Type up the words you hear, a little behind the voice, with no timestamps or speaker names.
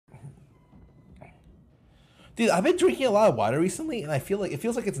Dude, I've been drinking a lot of water recently, and I feel like it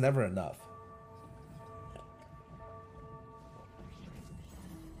feels like it's never enough.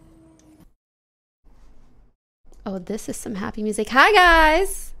 Oh, this is some happy music. Hi,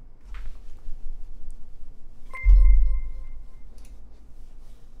 guys.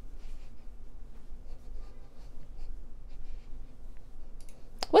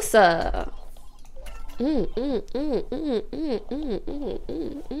 What's up?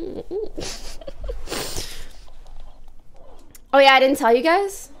 Oh yeah, I didn't tell you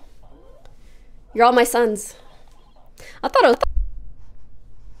guys. You're all my sons. I thought it was.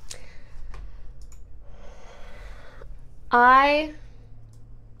 I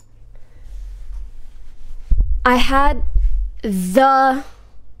had the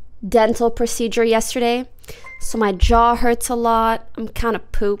dental procedure yesterday, so my jaw hurts a lot. I'm kind of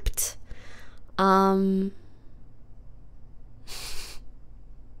pooped.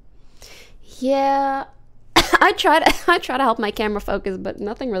 Yeah, I try to help my camera focus, but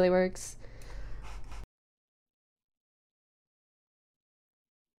nothing really works.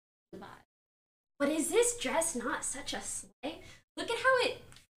 But is this dress not such a slay? Look at how it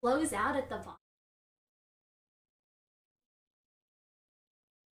flows out at the bottom.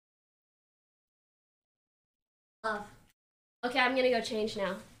 Love. Okay, I'm gonna go change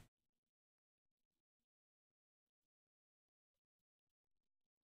now.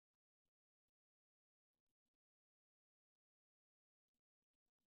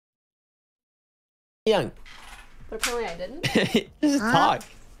 Young. But apparently I didn't. Just talk.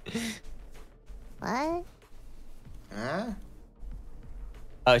 What? Huh?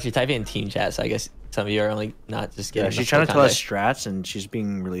 Oh, she's typing in team chat, so I guess some of you are only not just getting. Yeah, she's trying to tell us strats, and she's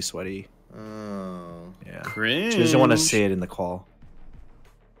being really sweaty. Oh, yeah. Cringe. She doesn't want to say it in the call.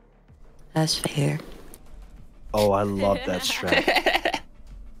 That's fair. Oh, I love that strat.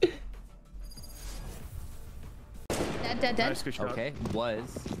 Dead. Nice, good shot. Okay,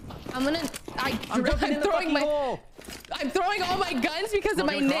 was. I'm throwing all my guns because of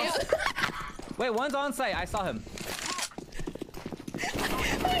my nails. Wait, one's on site. I saw him.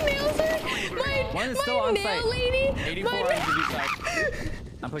 My nails are One is still on site. lady. 84 on the B side.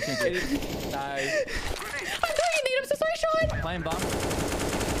 I'm pushing 80. Nice. I'm throwing a nade. I'm so sorry, Sean. Playing bomb.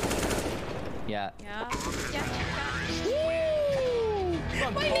 Yeah. Woo!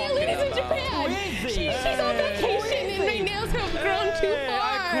 My nail lady's in Japan. She's on vacation and my nails have grown too far.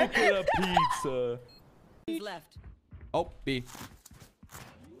 I cooked a pizza. He's left. Oh, B.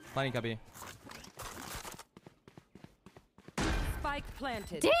 Planning copy. Spike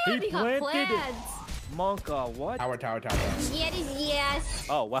planted. Damn, he got planted it. plans. Monka, what? Tower. Yes.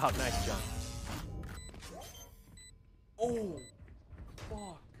 Oh, wow, nice jump.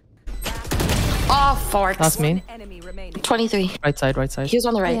 Oh, forks. That's me. Enemy remaining. 23. Right side, right side. He was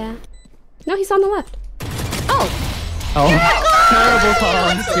on the right. Yeah. No, he's on the left. Oh, terrible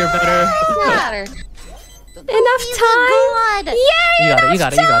Tom. You're better. Matter. Enough time. God. Yay! You got it, you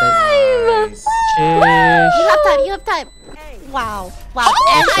got it, you got it. Nice. Cheers. You have time. Wow. Wow.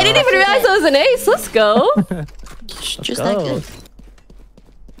 Oh, I didn't even realize that was an ace. Let's go. Just that good.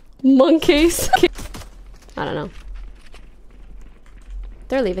 Monkeys. I don't know.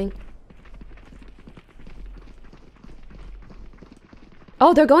 They're leaving.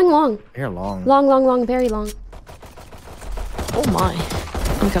 Oh, they're going long. You're long. Long, very long. Oh my.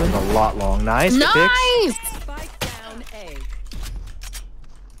 I'm coming. A lot long. Nice. Good picks. Spike down A.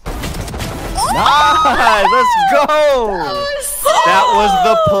 Nice. Let's go. That was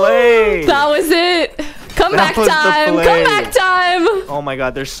the play. That was it. Comeback was the time. play. Comeback time. Oh my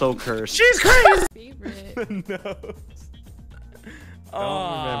God, they're so cursed. She's crazy. No.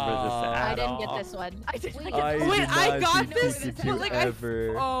 Don't remember this at I didn't all. get this one. I didn't get I this one. did I not got see this. PCQ But like,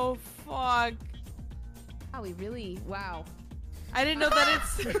 ever. oh fuck. Wow, we really. Wow. I didn't know that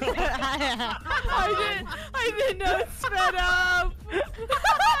it's. I didn't know it sped up.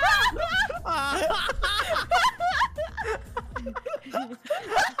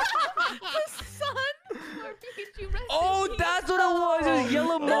 The sun. Oh, that's what it was. It was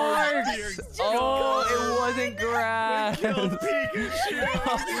yellow marks. Oh, it wasn't grass. Killed Pikachu.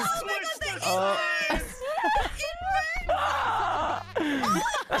 Oh.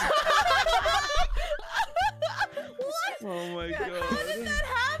 Oh my god. How did that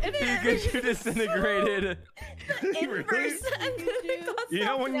happen? Pikachu disintegrated. Inverse. And then it got You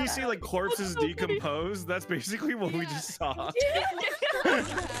know when you stopped. see like corpses decompose? That's basically what we just saw.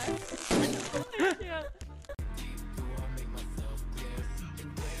 Yeah.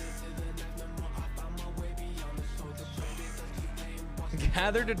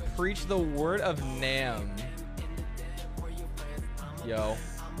 Gathered to preach the word of Nam. Yo.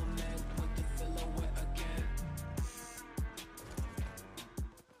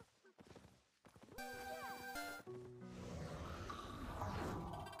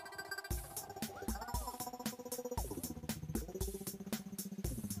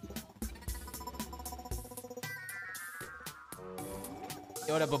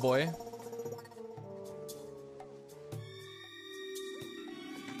 Yo, what up, boy?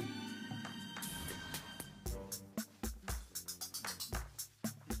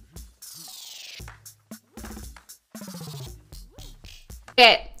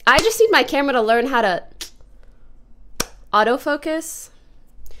 Okay, I just need my camera to learn how to autofocus.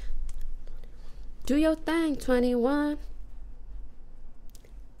 Do your thing, 21.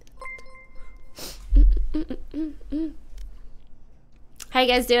 How you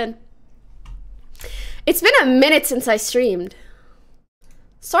guys doing? It's been a minute since I streamed.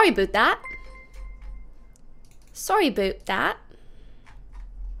 Sorry about that. Sorry about that.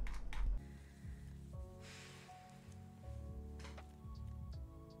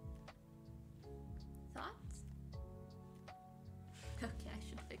 Thoughts? Okay, I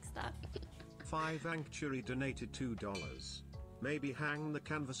should fix that. 5 Anctuary donated $2. Maybe hang the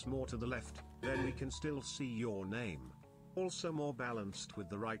canvas more to the left, then we can still see your name. Also more balanced with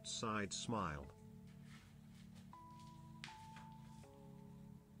the right side smile.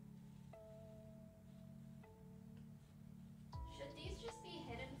 Should these just be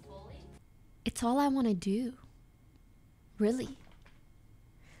hidden fully? It's all I want to do. Really.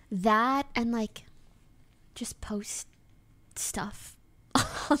 That and like just post stuff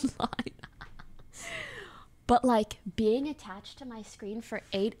online. But like being attached to my screen for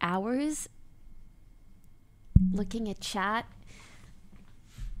 8 hours, looking at chat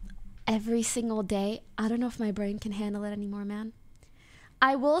every single day, I don't know if my brain can handle it anymore, man.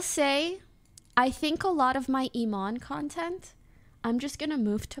 I will say, I think a lot of my Iman content, I'm just gonna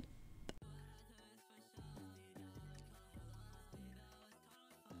move to...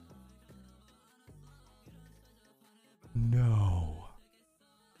 No.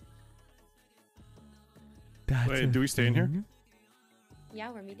 Wait, do we stay in here?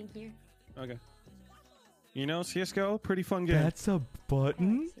 Yeah, we're meeting here. Okay. You know, CSGO, pretty fun game. That's a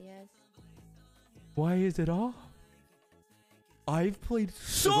button? Yes. Why is it off? I've played If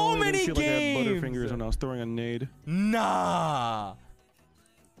so only I many didn't feel like I had games. Butterfingers when I was throwing a nade. Nah.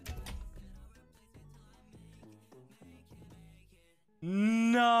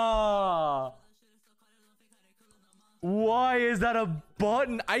 Nah. Why is that a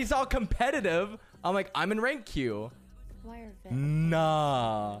button? I saw competitive. I'm like, I'm in rank queue. Wire vet.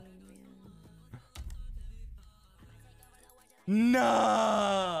 Nah.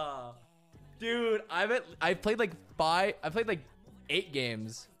 Nah. Dude, I've played like 8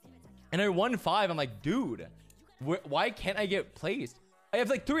 games. And I won 5. I'm like, dude, why can't I get placed? I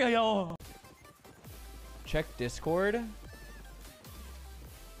have like 3. Oh. Check Discord.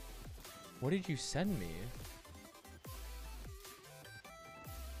 What did you send me?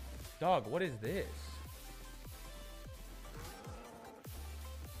 Dog, what is this?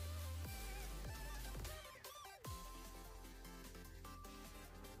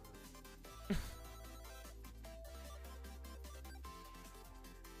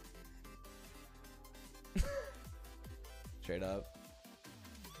 Straight up.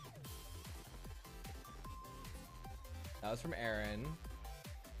 That was from Aaron.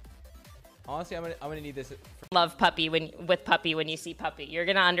 Honestly, I'm gonna need this. Love puppy when you see puppy. You're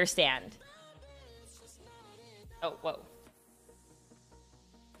gonna understand. Oh, whoa.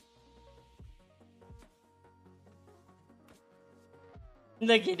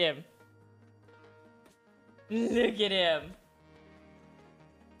 Look at him. Look at him.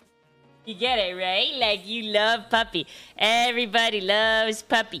 You get it, right? Like, you love puppy. Everybody loves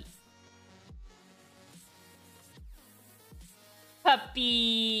puppy.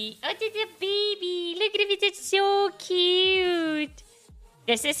 Puppy. Oh, it's a baby. Look at him. It's so cute.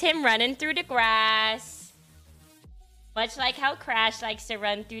 This is him running through the grass. Much like how Crash likes to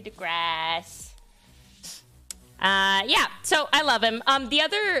run through the grass. Yeah, so I love him. The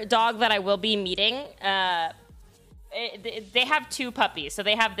other dog that I will be meeting, they have 2 puppies. So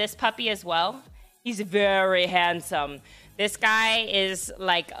they have this puppy as well. He's very handsome. This guy is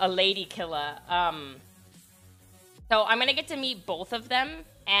like a lady killer. So I'm going to get to meet both of them,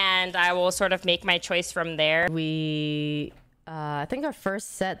 and I will sort of make my choice from there. I think our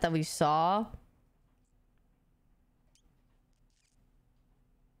first set that we saw...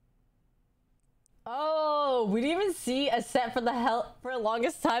 Oh, we didn't even see a set for the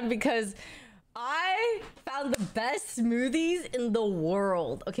longest time because I found the best smoothies in the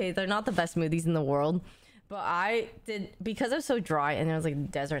world. Okay, they're not the best smoothies in the world, but I did, because it was so dry and it was like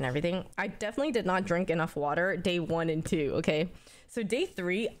desert and everything, I definitely did not drink enough water day 1 and 2, okay? So day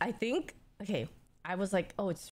 3, I think, okay, I was like, oh, it's